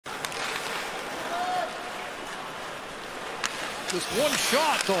Just one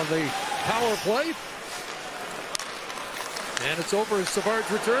shot on the power play. And it's over as Savard's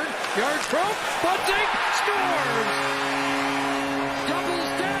return. Yard throw. Bunting scores!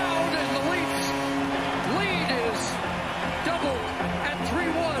 Doubles down, and the Leafs lead is doubled at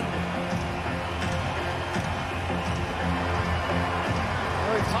 3-1.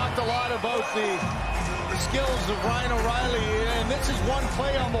 We talked a lot about the skills of Ryan O'Reilly, and this is one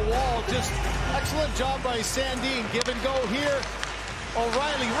play on the wall. Just excellent job by Sandin. Give and go here.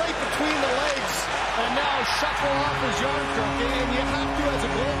 O'Reilly right between the legs, and now shuffle off his Yarncrook. And you have to, as a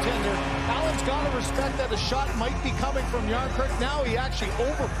goaltender, Allen's got to respect that a shot might be coming from Yarncrook. Now he actually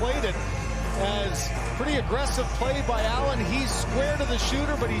overplayed it as pretty aggressive play by Allen. He's square to the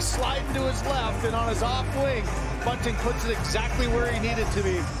shooter, but he's sliding to his left, and on his off wing, Bunting puts it exactly where he needed to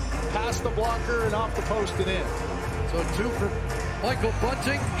be. Past the blocker and off the post and in. So 2 for Michael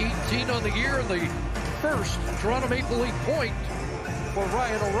Bunting, 18 on the year, and the first Toronto Maple Leaf point for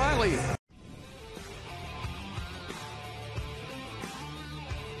Ryan O'Reilly.